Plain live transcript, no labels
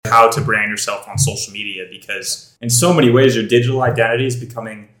how to brand yourself on social media, because in so many ways, your digital identity is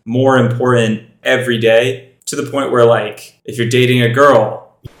becoming more important every day, to the point where, like, if you're dating a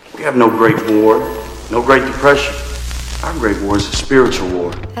girl, we have no Great War, no Great Depression. Our Great War is a spiritual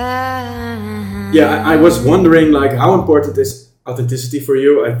war. Yeah, I was wondering, like, how important is authenticity for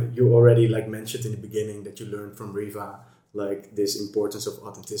you? You already, like, mentioned in the beginning that you learned from Riva, like, this importance of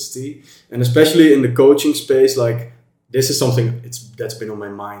authenticity, and especially in the coaching space, like, this is something that's been on my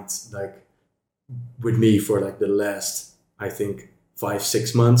mind, like, with me for, like, the last, I think,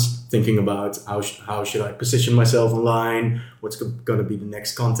 5-6 months, thinking about how should I position myself online, what's going to be the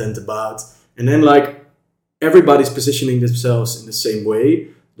next content about, and then, like, everybody's positioning themselves in the same way,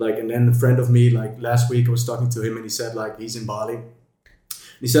 like, and then a friend of me, like, last week I was talking to him and he said, like, he's in Bali.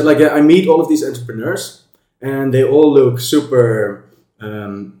 He said, like, yeah, I meet all of these entrepreneurs and they all look super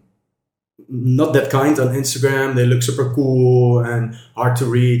not that kind on Instagram. They look super cool and hard to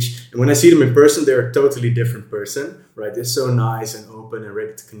reach. And when I see them in person, they're a totally different person, right? They're so nice and open and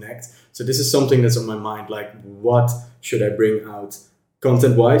ready to connect. So this is something that's on my mind. Like, what should I bring out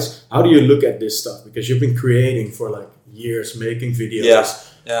content-wise? How do you look at this stuff? Because you've been creating for, like, years, making videos.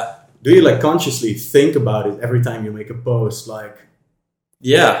 Yeah. Do you, like, consciously think about it every time you make a post? Like,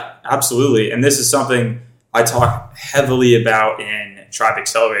 yeah, absolutely. And this is something I talk heavily about in Tribe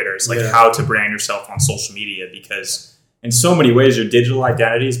Accelerators, like how to brand yourself on social media, because in so many ways, your digital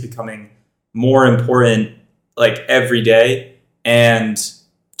identity is becoming more important, like, every day. And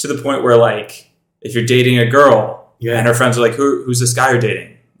to the point where, like, if you're dating a girl and her friends are like, who's this guy you're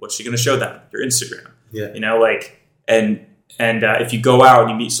dating? What's she going to show them? Your Instagram. Yeah. You know, like, and if you go out and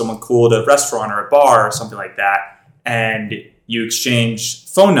you meet someone cool at a restaurant or a bar or something like that, and you exchange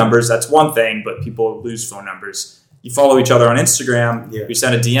phone numbers, that's one thing, but people lose phone numbers. You follow each other on Instagram, you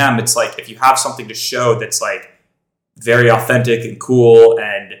send a DM. It's like, if you have something to show that's, like, very authentic and cool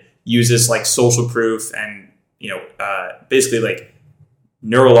and uses, like, social proof and, you know, basically, like,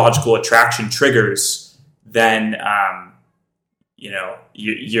 neurological attraction triggers, then, you know,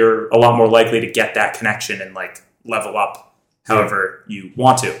 you're a lot more likely to get that connection and, like, level up however you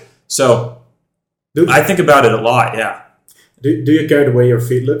want to. So I think about it a lot. Yeah. Do you care the way your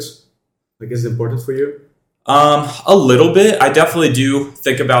feed looks? Like, is it important for you? A little bit. I definitely do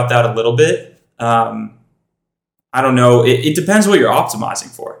think about that a little bit. I don't know. It depends what you're optimizing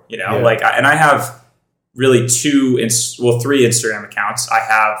for, you know, like, and I have really three Instagram accounts. I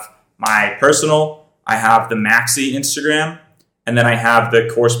have my personal, I have the Maxi Instagram, and then I have the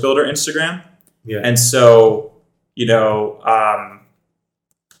Course Builder Instagram. Yeah. And so, you know,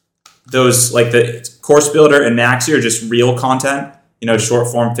 those, like, the Course Builder and Maxi are just real content, you know, short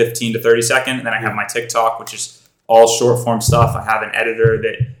form, 15 to 30 second. And then I have my TikTok, which is all short form stuff. I have an editor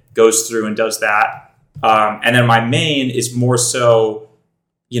that goes through and does that. And then my main is more so,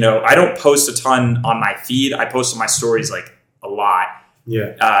 you know, I don't post a ton on my feed. I post on my stories, like, a lot.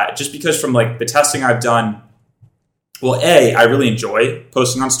 Yeah. Just because from, like, the testing I've done, well, I really enjoy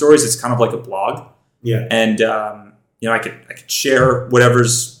posting on stories. It's kind of like a blog. Yeah. And, you know, I could share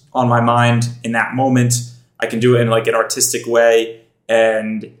whatever's on my mind in that moment. I can do it in, like, an artistic way.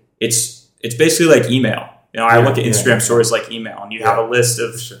 And it's basically like email. You know, I look at Instagram stories like email, and you have a list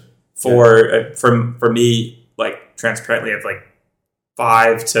of, for me, like, transparently, I have, like,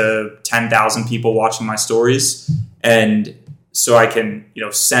 5 to 10,000 people watching my stories. And so I can, you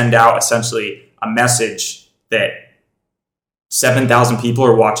know, send out essentially a message that 7,000 people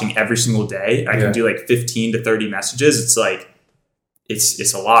are watching every single day. I can do, like, 15 to 30 messages. It's like,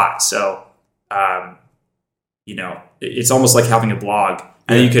 it's a lot. So, you know, it's almost like having a blog,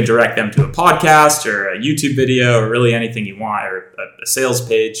 and then you can direct them to a podcast or a YouTube video or really anything you want, or a sales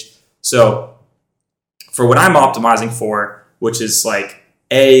page. So for what I'm optimizing for, which is, like,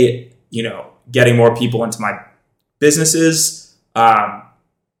 you know, getting more people into my businesses,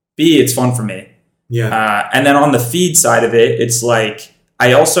 B, it's fun for me. Yeah. And then on the feed side of it, it's like,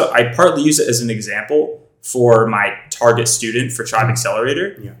 I partly use it as an example for my target student for Tribe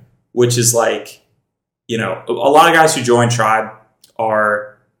Accelerator, which is, like, you know, a lot of guys who join Tribe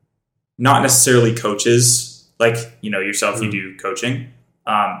are not necessarily coaches, like, you know, yourself, you do coaching.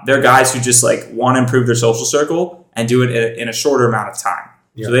 They're guys who just, like, want to improve their social circle and do it in a shorter amount of time.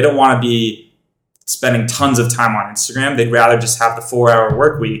 Yeah. So they don't want to be spending tons of time on Instagram. They'd rather just have the 4-hour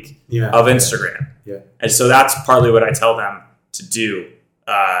work week of Instagram. Yeah. And so that's partly what I tell them to do.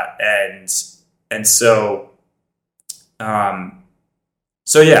 So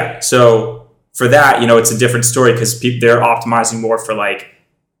for that, you know, it's a different story, because they're optimizing more for, like,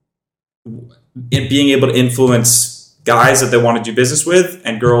 being able to influence guys that they want to do business with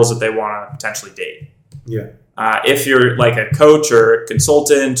and girls that they want to potentially date. Yeah. If you're like a coach or a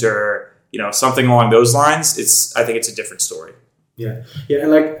consultant or, you know, something along those lines, I think it's a different story. Yeah. Yeah.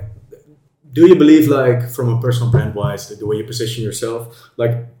 And like, do you believe, like, from a personal brand wise, the way you position yourself,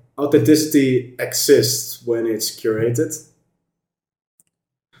 like, authenticity exists when it's curated?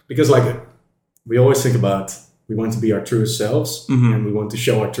 Because, like, we always think about, we want to be our truest selves, and we want to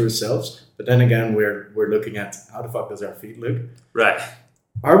show our truest selves. But then again, we're looking at how the fuck does our feed look? Right.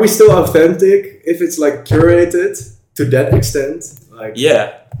 Are we still authentic if it's like curated to that extent? Like,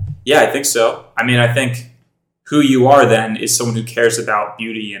 yeah, I think so. I mean, I think who you are then is someone who cares about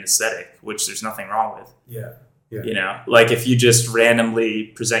beauty and aesthetic, which there's nothing wrong with. Yeah. You know, like if you just randomly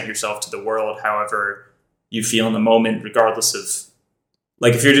present yourself to the world however you feel in the moment, regardless of,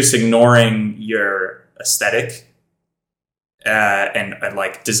 like, if you're just ignoring your aesthetic and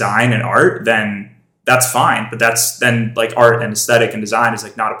like design and art, then that's fine. But that's then, like, art and aesthetic and design is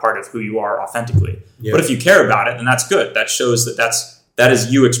like not a part of who you are authentically. Yeah. But if you care about it, then that's good. That shows that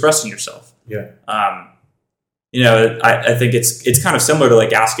is you expressing yourself. Yeah. You know, I think it's kind of similar to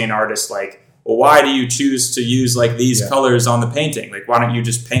like asking an artist, like, well, why do you choose to use like these colors on the painting? Like, why don't you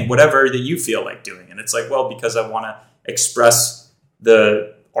just paint whatever that you feel like doing? And it's like, well, because I want to express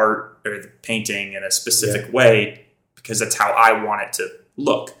the art or the painting in a specific way, because that's how I want it to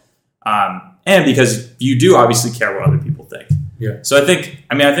look. And because you do obviously care what other people think. Yeah. So I think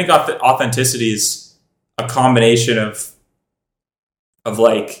authenticity is a combination of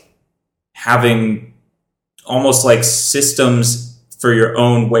like having almost like systems for your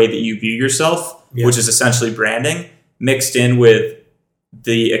own way that you view yourself, which is essentially branding, mixed in with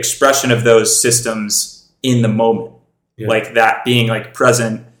the expression of those systems in the moment. Like that being like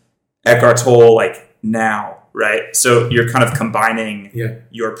present, Eckhart Tolle, like now, right? So you're kind of combining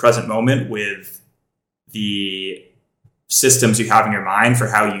your present moment with the systems you have in your mind for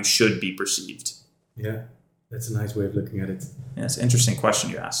how you should be perceived. Yeah, that's a nice way of looking at it. Yeah, it's an interesting question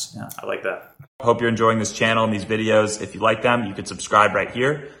you asked. Yeah, I like that. I hope you're enjoying this channel and these videos. If you like them, you can subscribe right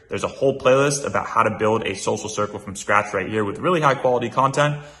here. There's a whole playlist about how to build a social circle from scratch right here with really high quality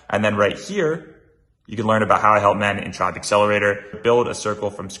content. And then right here, you can learn about how I help men in Tribe Accelerator build a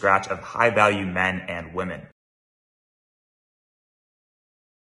circle from scratch of high value men and women.